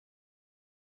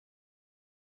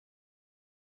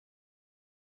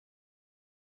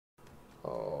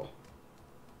Oh.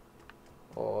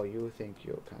 Oh, you think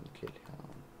you can kill him.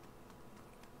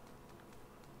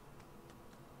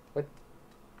 What?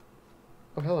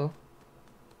 Oh, hello.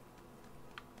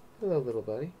 Hello, little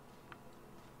buddy.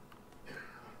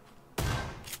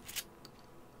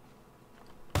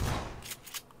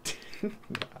 Can't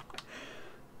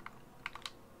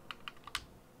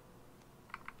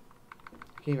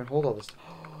even hold all this.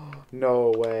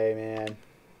 No way, man.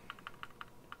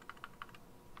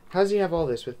 How does he have all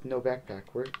this with no backpack?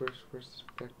 Where's this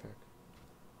backpack?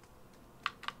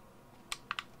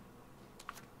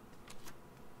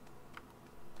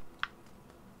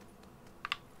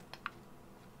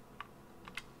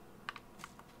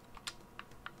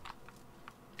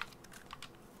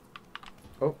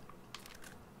 Oh.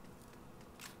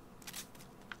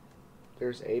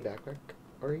 There's a backpack.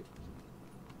 Alright.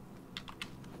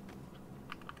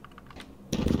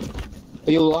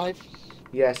 Are you alive?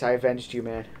 Yes, I avenged you,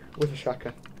 man. With a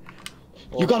shotgun.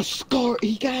 Oh. You got a scar.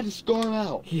 He got a scar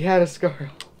out. He had a scar.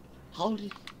 How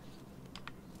did?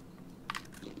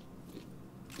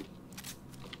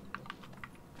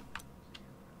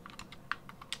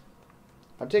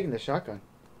 I'm taking the shotgun.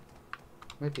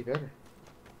 Might be better.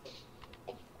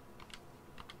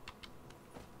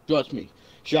 Trust me,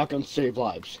 shotguns save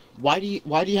lives. Why do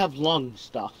you have lung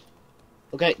stuff?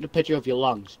 Look at the picture of your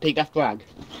lungs. Take that frag.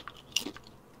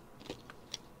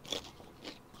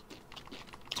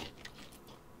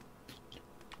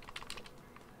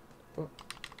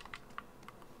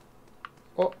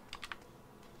 Oh.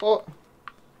 Oh.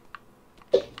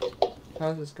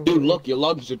 How's this going? Dude, look, your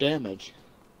lungs are damaged.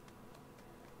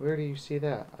 Where do you see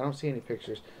that? I don't see any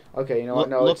pictures. Okay, you know Look,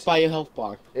 what? No, look by your health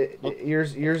bar.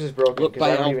 Yours is broken Look because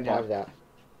by I don't your even health have that.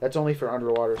 That's only for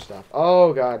underwater stuff.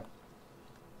 Oh god.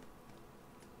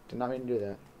 Did not mean to do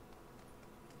that.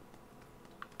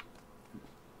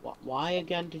 Why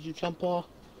again did you jump off?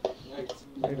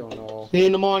 I don't know. See you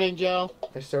in the morning, Joe.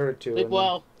 I started to, Sleep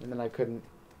well. And then I couldn't.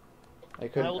 I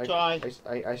will try.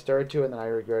 I started to, and then I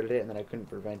regretted it, and then I couldn't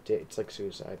prevent it. It's like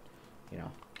suicide, you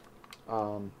know.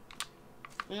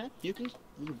 Yeah, you can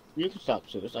stop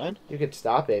suicide. You could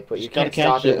stop it, but you Just gotta can't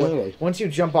stop catch it it. early. Once you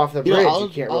jump off the You know, bridge,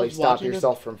 you can't really stop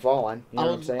yourself from falling. You know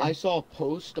what I'm saying? I saw a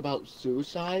post about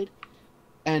suicide,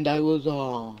 and I was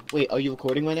wait, are you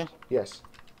recording right now? Yes.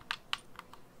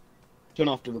 Turn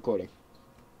off the recording.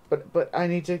 But I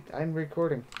need to. I'm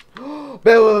recording.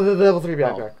 Level 3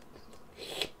 backpack.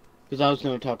 Because I was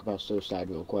going to talk about suicide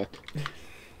real quick.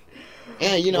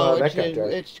 Yeah, you know, Wow,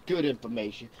 it's good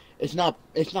information. It's not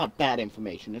bad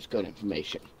information. It's good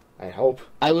information. I hope.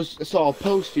 I saw a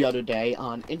post the other day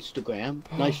on Instagram.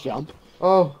 Nice jump.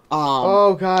 Oh.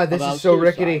 Oh god, this is so suicide.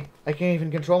 rickety. I can't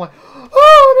even control my.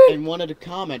 Oh man. And one of the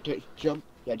commenters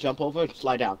jump over and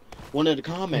slide down. One of the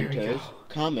commenters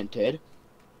commented,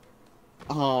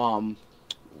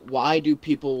 why do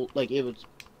people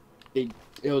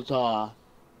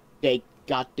they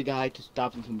got the guy to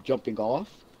stop him from jumping off.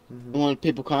 And one of the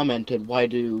people commented, why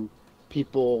do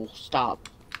people stop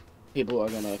people who are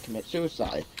gonna commit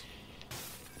suicide?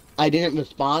 I didn't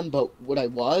respond, but what I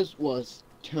was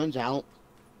turns out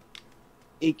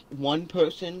one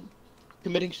person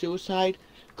committing suicide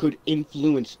could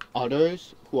influence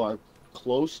others who are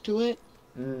close to it.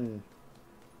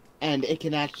 And it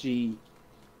can actually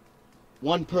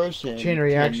one person chain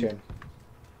reaction.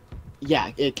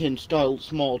 Yeah, it can start a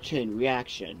small chain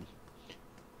reaction.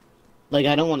 Like,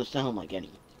 I don't want to sound like any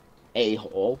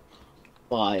a-hole,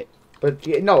 but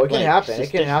yeah, no, it can happen. It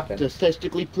can happen.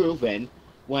 Statistically proven,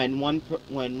 when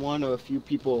one or a few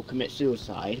people commit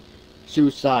suicide,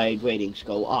 suicide ratings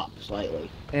go up slightly.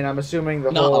 And I'm assuming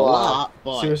the Not whole a lot,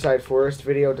 but suicide forest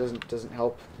video doesn't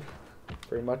help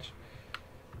very much.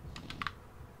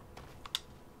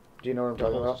 Do you know what I'm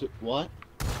talking about? What?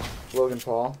 Logan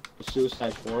Paul. The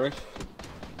suicide forest.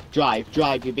 Drive,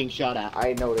 you're being shot at.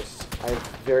 I noticed. I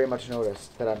very much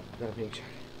noticed that I'm being shot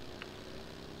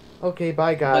at. Okay,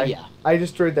 bye, guy. Yeah. I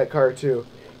destroyed that car too.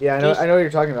 Yeah, I know what you're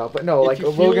talking about. But no, like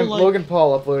Logan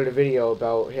Paul uploaded a video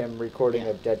about him recording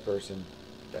a dead person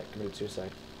that committed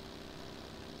suicide.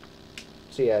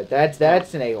 So yeah,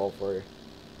 that's an a-hole for you.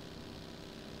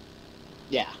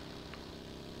 Yeah.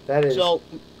 That is. So,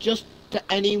 just to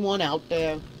anyone out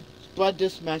there, spread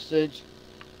this message.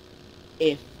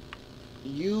 If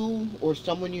you or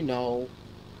someone you know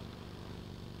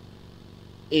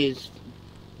is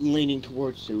leaning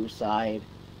towards suicide,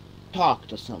 talk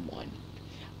to someone.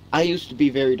 I used to be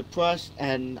very depressed,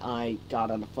 and I got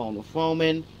on the phone with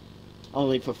Roman,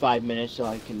 only for 5 minutes,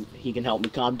 so he can help me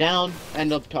calm down.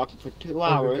 Ended up talking for 2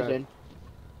 hours, and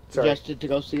suggested to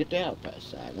go see a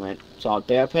therapist. I saw a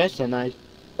therapist, and I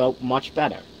felt much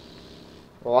better.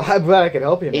 Well, I'm glad I could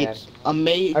help you, man. It's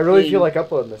amazing. I really feel like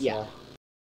uploading this now.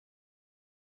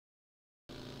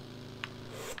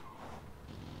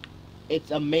 It's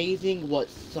amazing what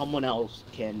someone else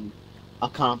can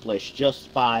accomplish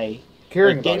just by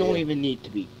caring like, about they don't you. even need to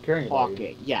be caring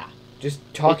talking. Yeah. Just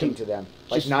talking to them.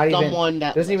 Like just not even someone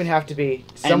that doesn't even have to be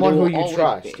someone who you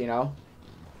trust, you know?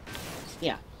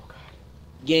 Yeah.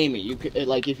 Gaming, you could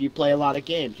like if you play a lot of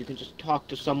games, you can just talk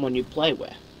to someone you play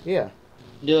with. Yeah.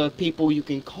 There are people you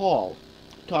can call,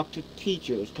 talk to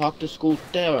teachers, talk to school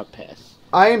therapists.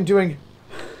 I am doing.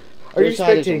 Are you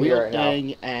spectating me right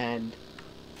now? And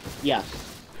yes.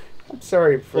 I'm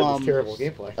sorry for this terrible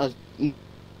gameplay.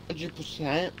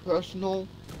 100% personal,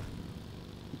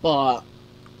 but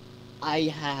I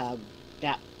have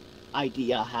that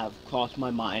idea have crossed my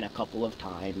mind a couple of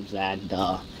times, and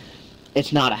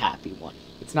it's not a happy one.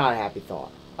 It's not a happy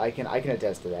thought. I can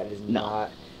attest to that. It is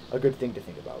not a good thing to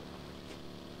think about.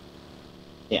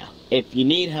 Yeah. If you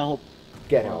need help,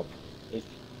 get help. If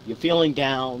you're feeling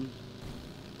down,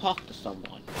 talk to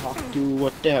someone. Talk to a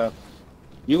therapist.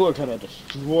 You are gonna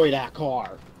destroy that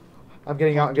car. I'm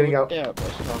getting out. I'm getting out.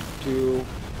 Therapist.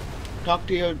 Talk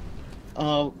to your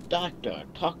doctor.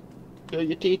 Talk to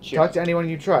your teacher. Talk to anyone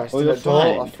you trust. Or An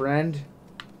adult, a friend.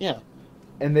 Yeah.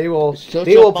 And they will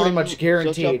pretty much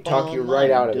guarantee talk you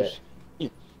right out of it. Yeah.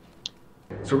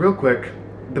 So real quick,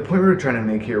 the point we were trying to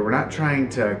make here, we're not trying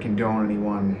to condone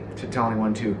anyone, to tell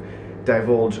anyone to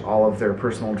divulge all of their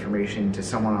personal information to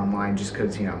someone online just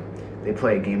because, you know, they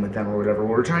play a game with them or whatever.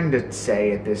 What we're trying to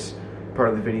say at this part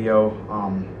of the video,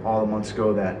 all the months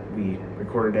ago that we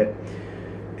recorded it,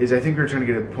 is I think we're trying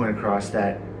to get a point across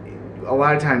that a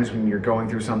lot of times when you're going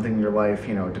through something in your life,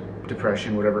 you know,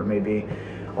 depression, whatever it may be,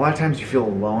 a lot of times you feel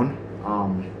alone,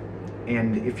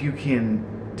 and if you can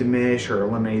diminish or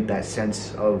eliminate that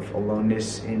sense of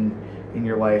aloneness in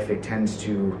your life, it tends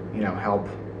to, you know, help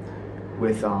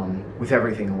with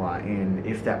everything a lot. And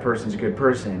if that person's a good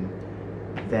person,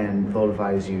 then they'll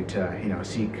advise you to, you know,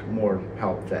 seek more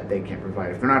help that they can't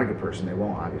provide. If they're not a good person, they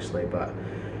won't, obviously, but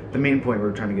the main point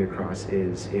we're trying to get across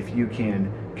is if you can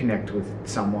connect with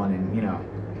someone and, you know,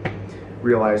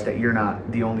 realize that you're not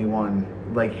the only one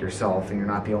like yourself and you're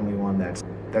not the only one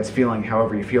that's feeling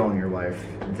however you feel in your life,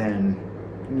 then,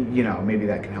 you know, maybe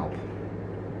that can help.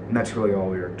 And that's really all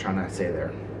we were trying to say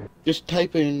there. Just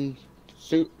type in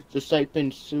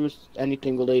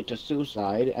anything related to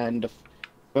suicide, and the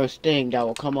first thing that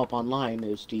will come up online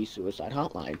is the suicide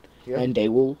hotline. Yep. And they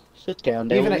will sit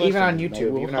down. Even on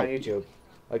YouTube.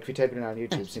 Like if you type it in on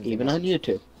YouTube. Even on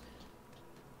YouTube.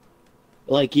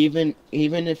 Like even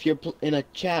if you're in a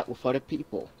chat with other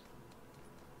people,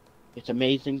 it's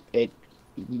amazing. It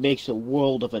makes a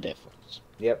world of a difference.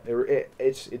 Yep,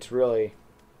 it's really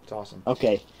awesome.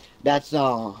 Okay, that's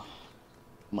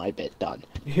my bit done.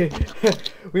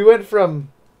 We went from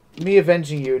me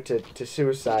avenging you to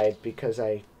suicide because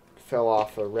I fell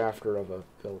off a rafter of a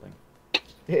building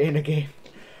in a game.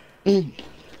 You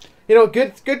know,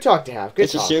 good talk to have. Good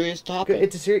it's talk. A serious topic.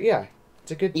 It's a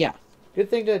good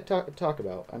thing to talk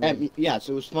about. I mean, yeah,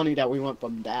 so it was funny that we went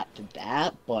from that to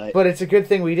that, but it's a good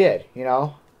thing we did, you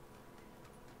know.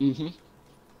 Mm-hmm.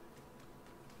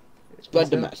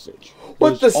 Spread the message.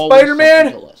 What, the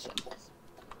Spider-Man?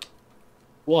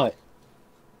 What?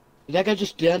 Is that guy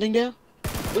just standing there?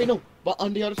 Wait, no, but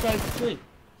on the other side of the tree.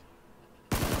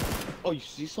 Oh, you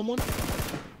see someone?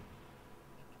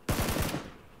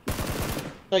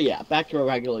 So yeah, back to our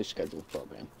regularly scheduled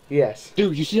program. Yes.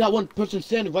 Dude, you see that one person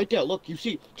standing right there? Look, you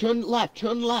see. Turn left,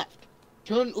 turn left.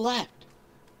 Turn left.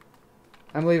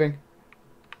 I'm leaving.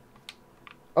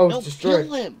 Oh, no, it's destroyed.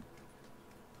 Kill him.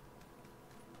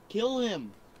 Kill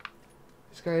him.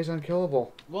 This guy is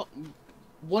unkillable.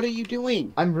 What are you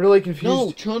doing? I'm really confused.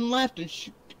 No, turn left and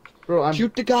shoot. Bro,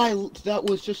 shoot the guy that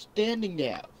was just standing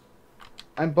there.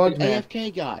 I'm bugged, man.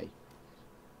 AFK guy.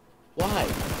 Why?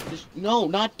 No,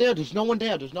 not there. There's no one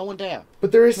there. There's no one there.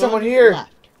 But there is someone here.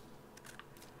 Left.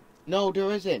 No,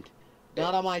 there isn't.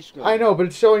 Not on my screen. I know, but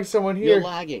it's showing someone here. You're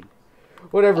lagging.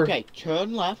 Whatever. Okay,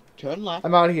 turn left. Turn left.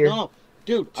 I'm out of here. No,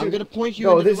 dude, I'm gonna point you.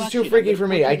 No, this is too freaky for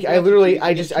me. I literally,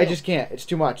 I just can't. It's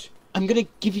too much. I'm gonna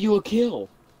give you a kill.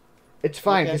 It's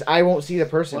fine, because I won't see the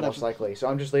person most likely, so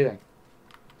I'm just leaving.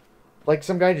 Like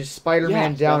some guy just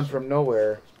Spider-Man down from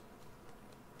nowhere.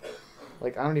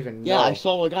 Like, I don't even know. Yeah, I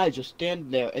saw a guy just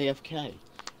standing there, AFK.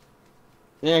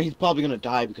 Yeah, he's probably gonna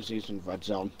die because he's in red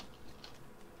zone.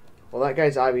 Well, that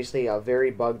guy's obviously a very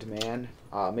bugged man.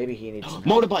 Maybe he needs some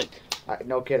motorbike!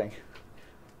 No kidding.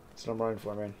 That's what I'm running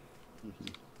for, man.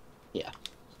 Yeah.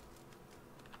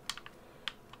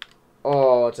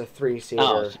 Oh, it's a three-seater.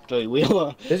 Oh, it's a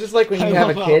three-wheeler. This is like when you have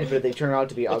a kid, but they turn out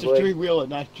to be ugly. It's a three-wheeler,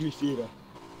 not two-seater.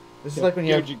 This is like when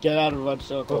you Dude, you get out of a red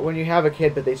circle. when you have a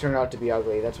kid, but they turn out to be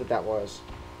ugly. That's what that was.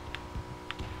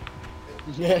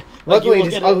 Yeah. Luckily,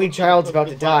 this ugly child's about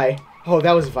to die. Oh,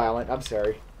 that was violent. I'm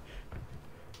sorry.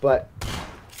 But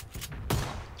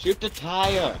shoot the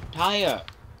tire. Tire.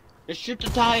 Just shoot the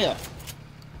tire.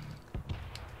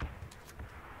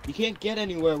 You can't get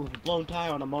anywhere with a blown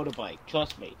tire on a motorbike.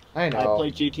 Trust me. I know. I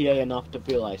played GTA enough to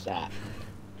realize that.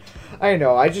 I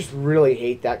know. I just really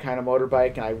hate that kind of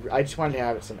motorbike, and I just wanted to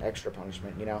have some extra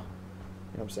punishment. You know. You know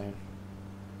what I'm saying?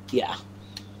 Yeah.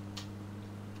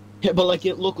 Yeah, but like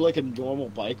it looked like a normal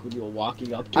bike when you were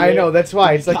walking up to it. I know. That's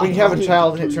why. It's like when you have a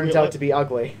child and it turns out to be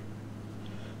ugly.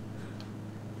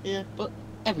 Yeah, but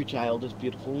every child is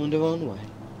beautiful in their own way.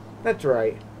 That's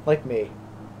right. Like me.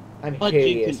 I'm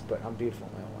hideous, but I'm beautiful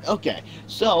in my own way. Okay,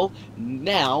 so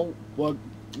now you want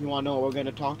to know what we're going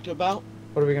to talk about?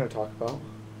 What are we going to talk about?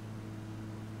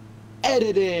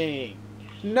 Editing.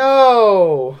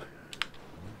 No.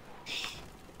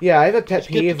 Yeah, I have a pet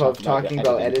peeve of about talking the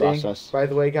about editing editing. process. By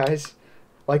the way, guys,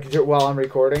 like while I'm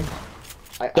recording.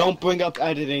 Don't bring up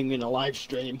editing in a live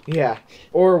stream. Yeah,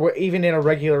 or even in a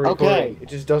regular recording. Okay. It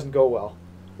just doesn't go well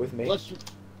with me.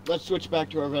 Let's switch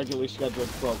back to our regularly scheduled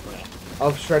program.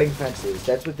 Of shredding fences.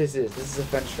 That's what this is. This is a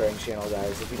fence shredding channel,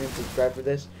 guys. If you didn't subscribe for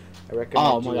this, I recommend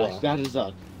Oh my gosh,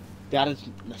 that is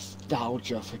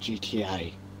nostalgia for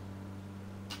GTA.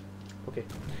 Okay.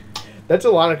 That's a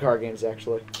lot of car games,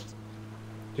 actually.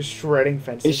 Just shredding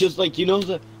fences. It's just like, you know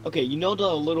the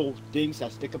little things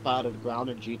that stick up out of the ground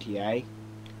in GTA?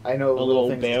 I know The little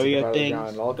things that stick barrier out of the things,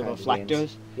 ground in all the kinds of reflectors?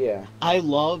 games. Yeah. I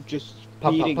love just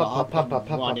Pop, speeding pop, pop, up pop, pop, and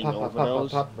pop, running pop, over pop,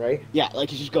 those. pop, right? Yeah,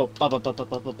 like you just go ba ba ba ba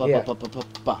ba ba ba Yeah. ba ba ba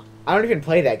ba. I don't even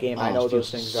play that game. I Oh, know it those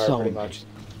feels things are so pretty much.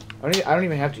 I don't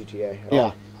even have GTA at Yeah.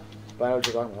 all. But I know what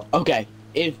you're talking about. Okay,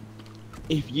 if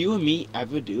you and me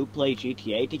ever do play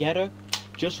GTA together,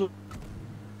 just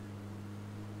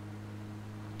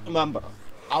remember,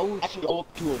 I will actually go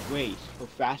up to a race for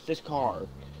fastest car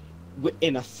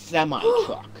in a semi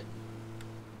truck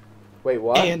Wait,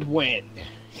 what? and win.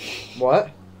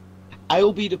 What? I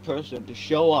will be the person to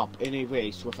show up in a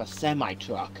race with a semi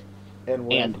truck And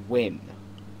win. and win.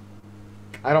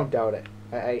 I don't doubt it.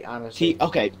 I honestly. See,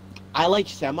 okay, I like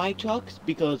semi trucks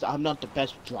because I'm not the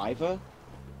best driver.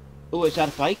 Oh, is that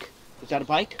a bike? Is that a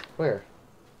bike? Where?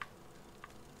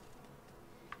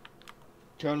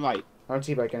 Turn right. I don't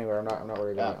see a bike anywhere. I'm not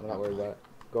worried about it. I'm not worried about it.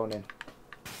 Going in.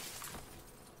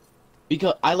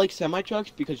 Because I like semi trucks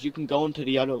because you can go into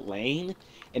the other lane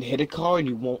and hit a car and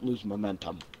you won't lose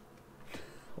momentum.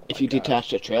 If you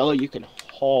detach the trailer, you can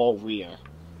haul rear.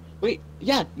 Wait,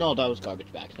 yeah, no, that was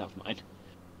garbage bags. Never mind.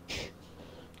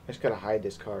 I just gotta hide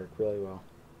this car really well.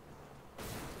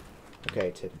 Okay,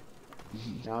 it's hidden.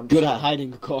 Now I'm Good just- at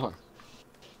hiding a car.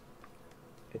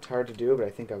 It's hard to do, but I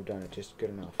think I've done it just good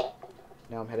enough.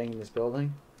 Now I'm heading in this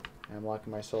building, and I'm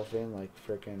locking myself in like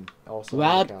frickin' Elsa.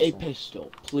 Grab a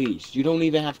pistol, please. You don't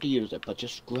even have to use it, but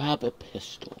just grab a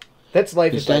pistol. That's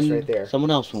life 'Cause advice then right there.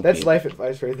 Someone else won't. That's be life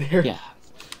advice right there. Yeah.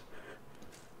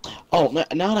 Oh,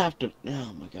 not after.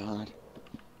 Oh my god.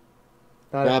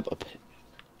 Not- Grab a pistol.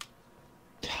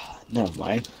 Never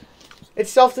mind. It's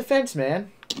self-defense,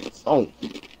 man. Oh.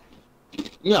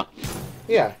 Yeah.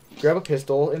 Yeah, grab a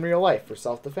pistol in real life for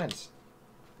self-defense.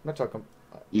 I'm not talking.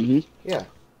 Mhm. Yeah.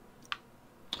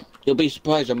 You'll be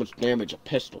surprised how much damage a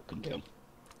pistol can do.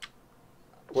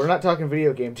 We're not talking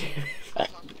video game damage.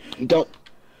 Don't.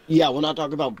 Yeah, we're not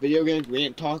talking about video games. We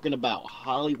ain't talking about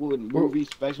Hollywood movie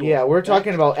special. Yeah, we're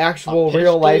talking about actual A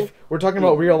real life. pistol? We're talking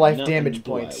about real life Nothing damage to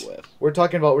play points. with. We're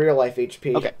talking about real life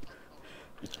HP. Okay.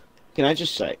 Can I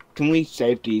just say, can we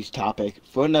save these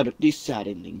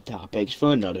saddening topics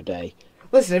for another day?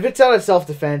 Listen, if it's out of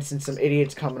self-defense and some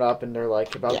idiots coming up and they're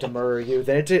like about to murder you,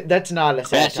 then that's not a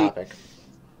sad topic.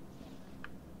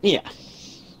 Yeah.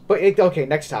 But okay,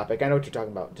 next topic. I know what you're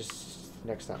talking about. Just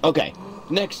next topic. Okay.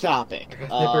 Next topic.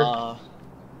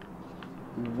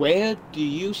 Where do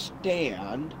you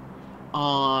stand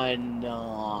on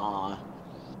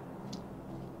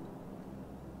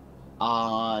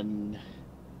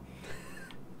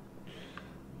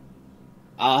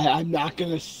I'm not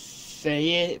gonna say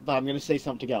it, but I'm gonna say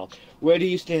something else. Where do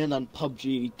you stand on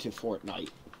PUBG to Fortnite?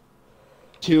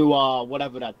 To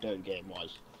whatever that third game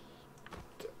was.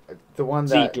 The one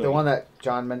that C3.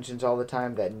 John mentions all the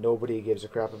time that nobody gives a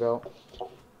crap about.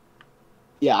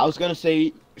 Yeah, I was gonna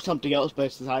say something else, but I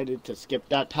decided to skip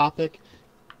that topic.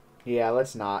 Yeah,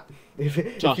 let's not.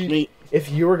 If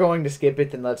you were going to skip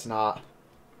it, then let's not.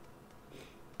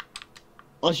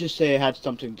 Let's just say it had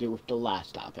something to do with the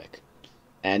last topic.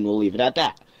 And we'll leave it at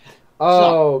that.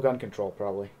 Oh, gun control,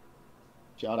 probably.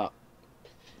 Shut up.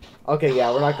 Okay,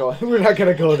 yeah, we're not going. We're not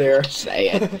gonna go there. Say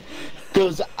it.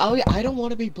 Because I don't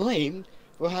want to be blamed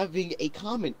for having a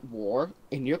comment war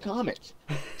in your comments.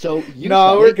 So you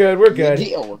No, said we're it, good. We're you good.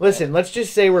 deal with Listen, it. let's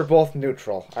just say we're both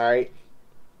neutral. All right.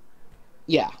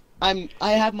 Yeah, I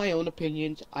have my own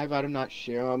opinions. I'd rather not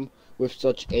share them with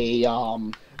such a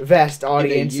Vast in a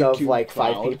audience of YouTube like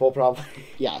crowd. 5 people, probably.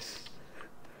 Yes.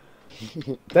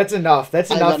 That's enough. That's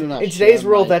I'd enough. rather not In today's share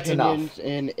world, my that's opinions enough.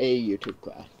 in a YouTube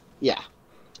crowd. Yeah.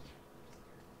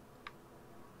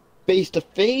 Face to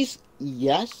face,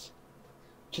 yes.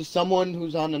 To someone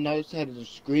who's on another side of the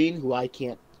screen who I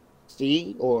can't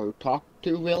see or talk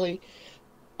to really,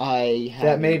 I That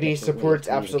have a maybe different way of supports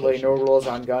absolutely no communication. rules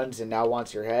on guns and now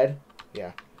wants your head.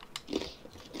 Yeah.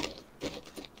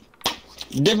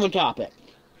 Different topic.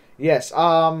 Yes.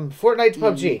 Fortnite's Mm,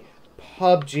 PUBG.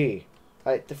 PUBG.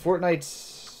 The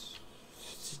Fortnite's.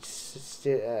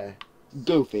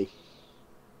 Goofy.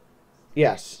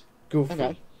 Yes. Goofy.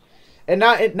 Okay. And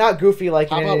not goofy like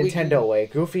How in a about we Nintendo do way.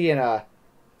 Goofy in a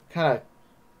kind of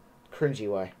cringy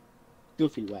way.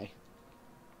 goofy way?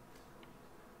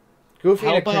 Goofy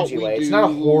in How a about cringy we way. It's do? not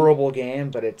a horrible game,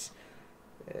 but it's.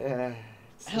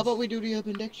 How about we do the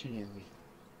Urban Dictionary?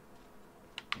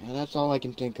 Yeah, that's all I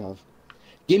can think of.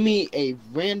 Give me a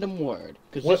random word,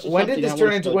 because this is When did something this I want turn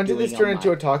to into? start When did this doing turn on into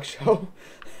my. a talk show?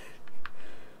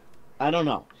 I don't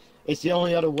know. It's the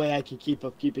only other way I can keep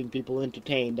up keeping people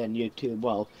entertained on YouTube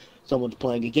while someone's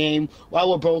playing a game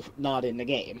while we're both not in the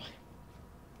game.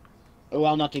 Or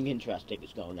while nothing interesting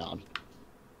is going on.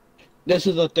 This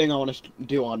is the thing I want to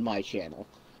do on my channel.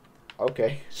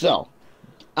 Okay. So,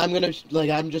 I'm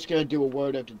just gonna do a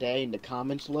word of the day in the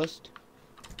comments list.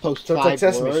 Post So it's like 5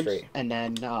 Sesame words, Street. and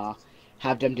then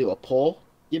have them do a poll.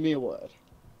 Give me a word.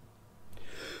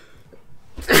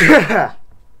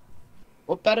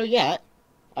 Or better yet,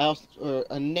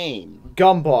 a name.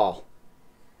 Gumball.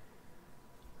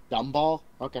 Gumball?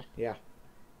 Okay. Yeah.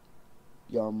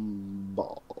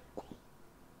 Gumball.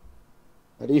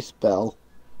 How do you spell?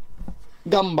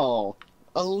 Gumball.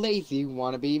 A lazy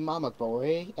wannabe mama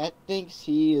boy that thinks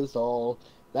he is all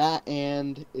that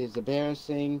and is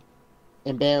embarrassing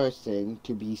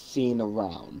to be seen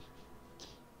around.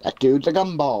 That dude's a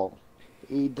gumball.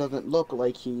 He doesn't look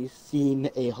like he's seen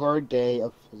a hard day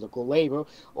of physical labor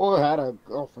or had a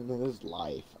girlfriend in his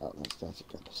life. Oh, that's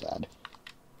kind of sad.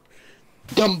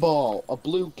 Gumball, a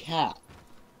blue cat.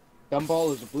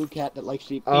 Gumball is a blue cat that likes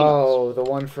to eat peanuts. Oh, the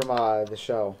one from the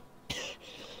show.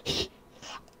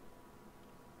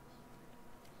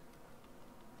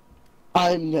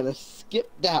 I'm gonna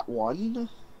skip that one.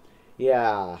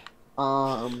 Yeah.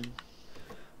 Um,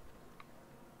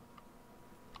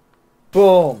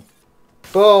 Boom.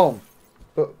 Boom.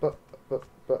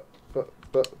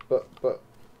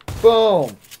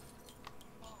 Boom.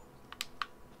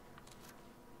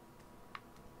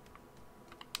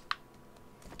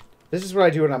 This is what I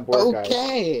do when I'm bored, guys.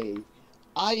 okay.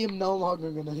 I am no longer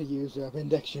gonna use Urban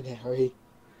Dictionary.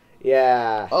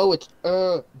 Yeah. Oh, it's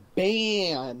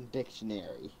Urban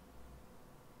Dictionary.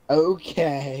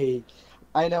 Okay.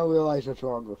 I now realize what's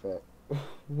wrong with it.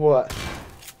 What?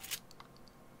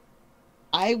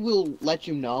 I will let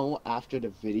you know after the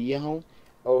video.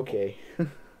 Okay.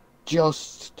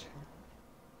 Just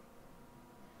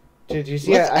Did you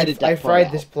see? Let's edit that I part fried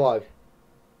out. this plug.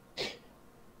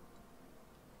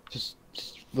 just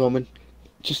Roman,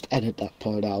 just edit that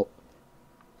part out.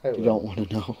 I You will. don't want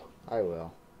to know. I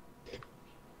will.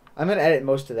 I'm gonna edit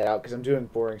most of that out because I'm doing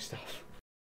boring stuff.